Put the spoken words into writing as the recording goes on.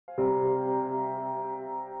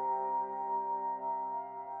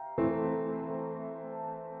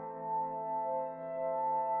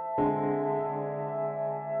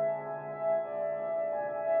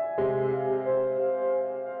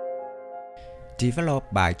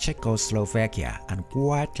Developed by Czechoslovakia and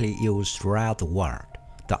widely used throughout the world,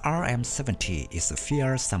 the RM-70 is a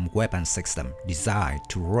fearsome weapon system designed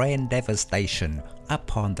to rain devastation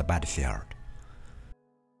upon the battlefield.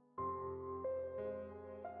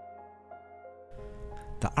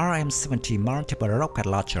 The RM-70 multiple rocket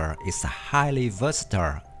launcher is a highly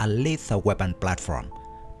versatile and lethal weapon platform.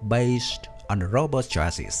 Based on a robust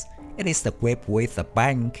chassis, it is equipped with a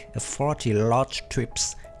bank of 40 large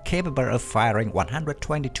tubes capable of firing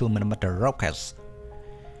 122mm rockets.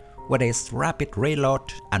 With its rapid reload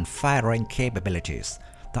and firing capabilities,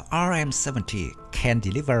 the RM-70 can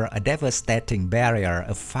deliver a devastating barrier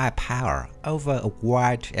of firepower over a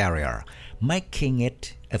wide area, making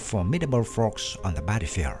it a formidable force on the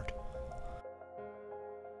battlefield.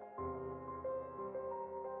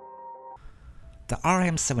 The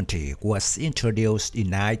RM-70 was introduced in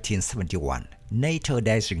 1971, NATO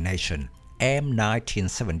designation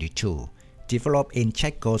M1972, developed in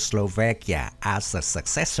Czechoslovakia as a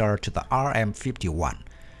successor to the RM-51,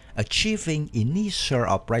 achieving initial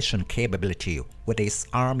operation capability with its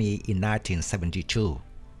army in 1972.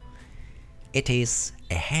 It is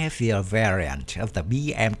a heavier variant of the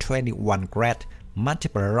BM-21 grade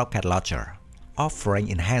multiple rocket launcher, offering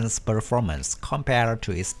enhanced performance compared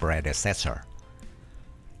to its predecessor.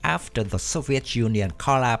 After the Soviet Union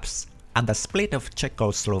collapse and the split of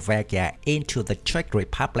Czechoslovakia into the Czech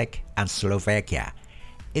Republic and Slovakia,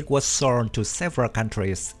 it was sold to several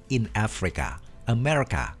countries in Africa,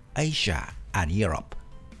 America, Asia, and Europe.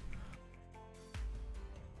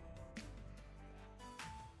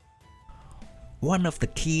 One of the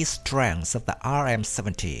key strengths of the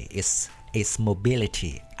RM-70 is its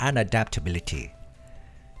mobility and adaptability.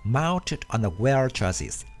 Mounted on a wheel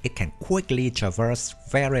chassis, it can quickly traverse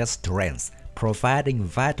various terrains, providing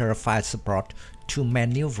vital fire support to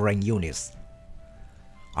maneuvering units.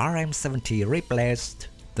 RM-70 replaced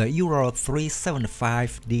the Euro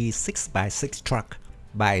 375D 6x6 truck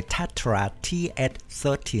by Tatra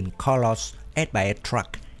T813 Colossus 8x8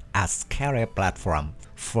 truck as carrier platform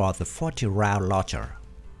for the 40-round launcher.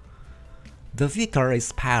 The vehicle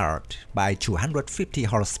is powered by 250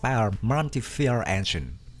 horsepower multi-fuel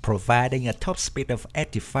engine, providing a top speed of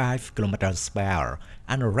 85 km/h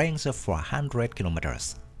and a range of 400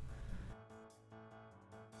 km.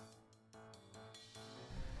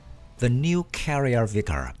 The new carrier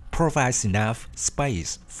vehicle provides enough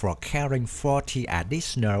space for carrying 40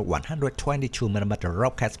 additional 122mm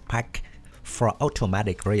rocket packs for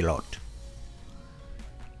automatic reload.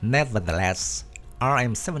 Nevertheless,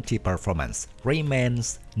 RM-70 performance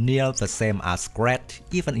remains near the same as grade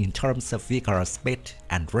even in terms of vehicle speed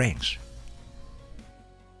and range.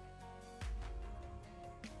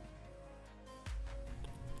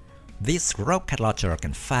 This rocket launcher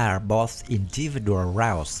can fire both individual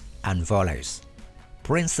rounds and volleys,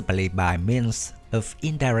 principally by means of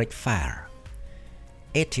indirect fire.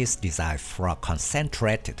 It is designed for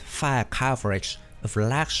concentrated fire coverage of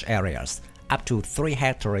large areas up to 3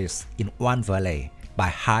 hectares in one volley by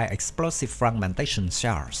high explosive fragmentation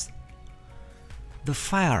shells. The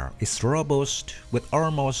fire is robust with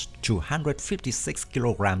almost 256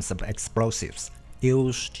 kilograms of explosives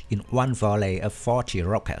used in one volley of 40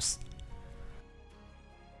 rockets.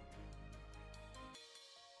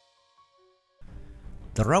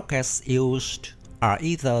 The rockets used are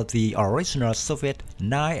either the original Soviet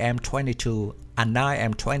 9M22 and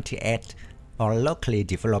 9M28 or locally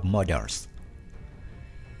developed models.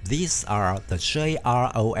 These are the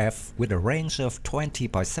JROF with a range of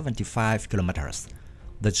 20.75 km,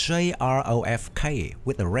 the JROF-K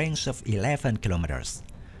with a range of 11 km,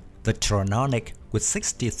 the Tronic with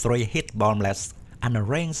 63 hit bomblets and a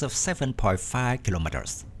range of 7.5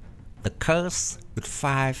 km, the Kursk with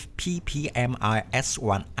 5 PPMI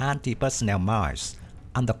S1 anti-personnel mines,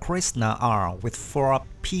 and the Krishna R with 4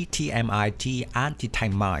 PTMI-T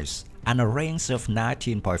anti-tank mines and a range of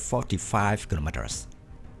 19.45 km.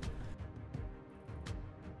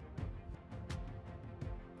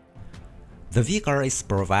 The vehicle is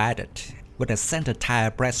provided with a center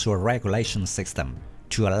tire pressure regulation system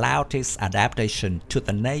to allow its adaptation to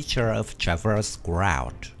the nature of traverse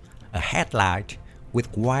ground, a headlight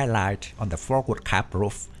with white light on the forward cab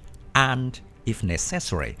roof, and, if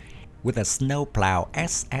necessary, with a snowplow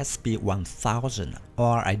SSP 1000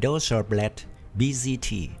 or a dozer blade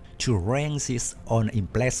BZT to raise its own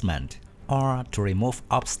emplacement or to remove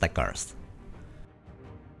obstacles.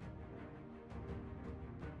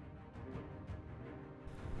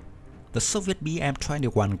 The Soviet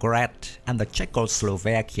BM-21 grade and the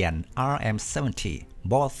Czechoslovakian RM-70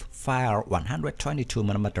 both fire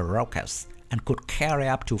 122mm rockets and could carry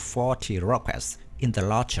up to 40 rockets in the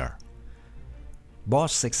launcher.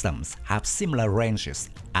 Both systems have similar ranges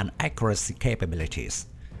and accuracy capabilities,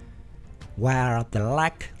 where they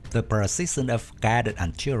lack the precision of guided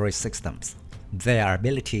artillery systems. Their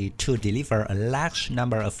ability to deliver a large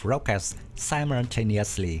number of rockets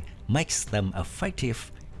simultaneously makes them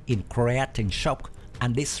effective in creating shock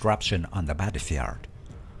and disruption on the battlefield.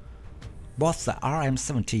 Both the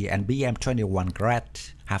RM-70 and BM-21 grade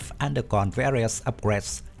have undergone various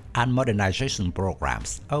upgrades and modernization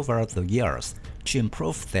programs over the years to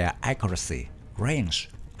improve their accuracy, range,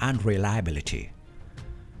 and reliability.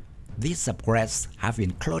 These upgrades have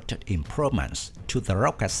included improvements to the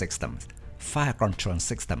rocket systems, fire control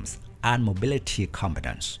systems, and mobility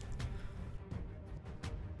components.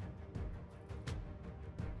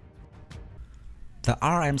 The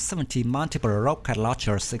RM-70 multiple rocket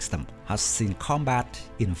launcher system has seen combat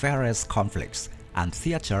in various conflicts and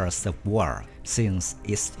theaters of war since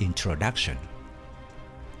its introduction.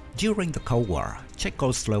 During the Cold War,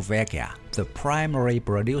 Czechoslovakia, the primary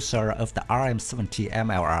producer of the RM-70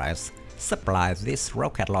 MRLs, supplied these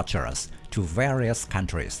rocket launchers to various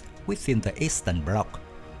countries within the Eastern Bloc.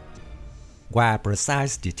 While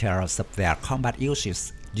precise details of their combat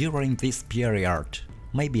uses during this period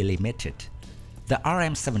may be limited, the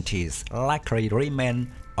RM-70s likely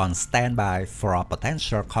remain on standby for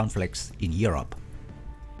potential conflicts in Europe.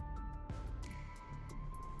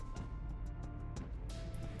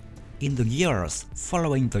 In the years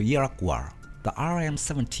following the Iraq War, the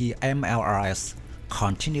RM-70 MRLs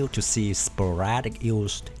continued to see sporadic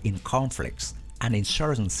use in conflicts and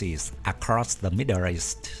insurgencies across the Middle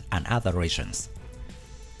East and other regions.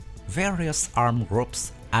 Various armed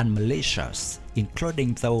groups and militias,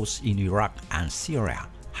 including those in Iraq and Syria,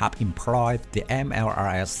 have employed the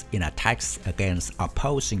MRLs in attacks against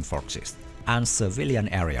opposing forces and civilian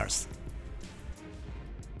areas.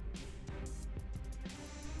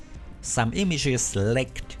 Some images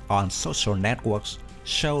leaked on social networks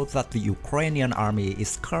show that the Ukrainian army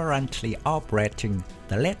is currently operating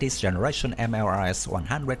the latest generation MLRS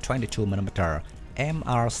 122mm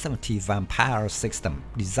MR-70 Vampire system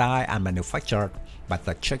designed and manufactured by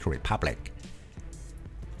the Czech Republic.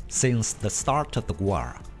 Since the start of the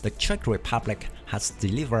war, the Czech Republic has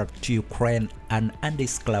delivered to Ukraine an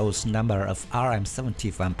undisclosed number of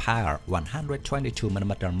RM-70 Vampire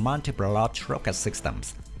 122mm multiple launch rocket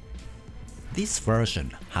systems. This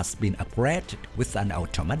version has been upgraded with an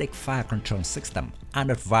automatic fire control system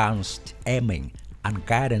and advanced aiming and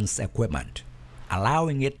guidance equipment,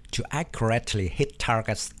 allowing it to accurately hit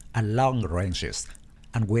targets at long ranges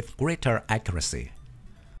and with greater accuracy.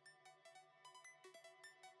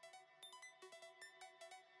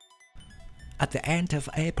 At the end of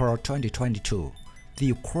April 2022, the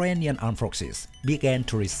Ukrainian armed forces began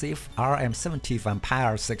to receive RM-70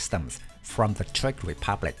 Vampire systems from the Czech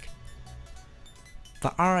Republic. The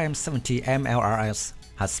RM-70 MLRS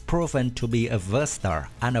has proven to be a versatile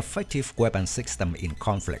and effective weapon system in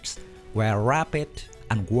conflicts where rapid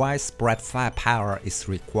and widespread firepower is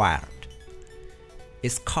required.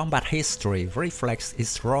 Its combat history reflects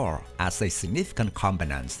its role as a significant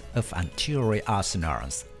component of artillery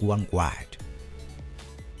arsenals worldwide.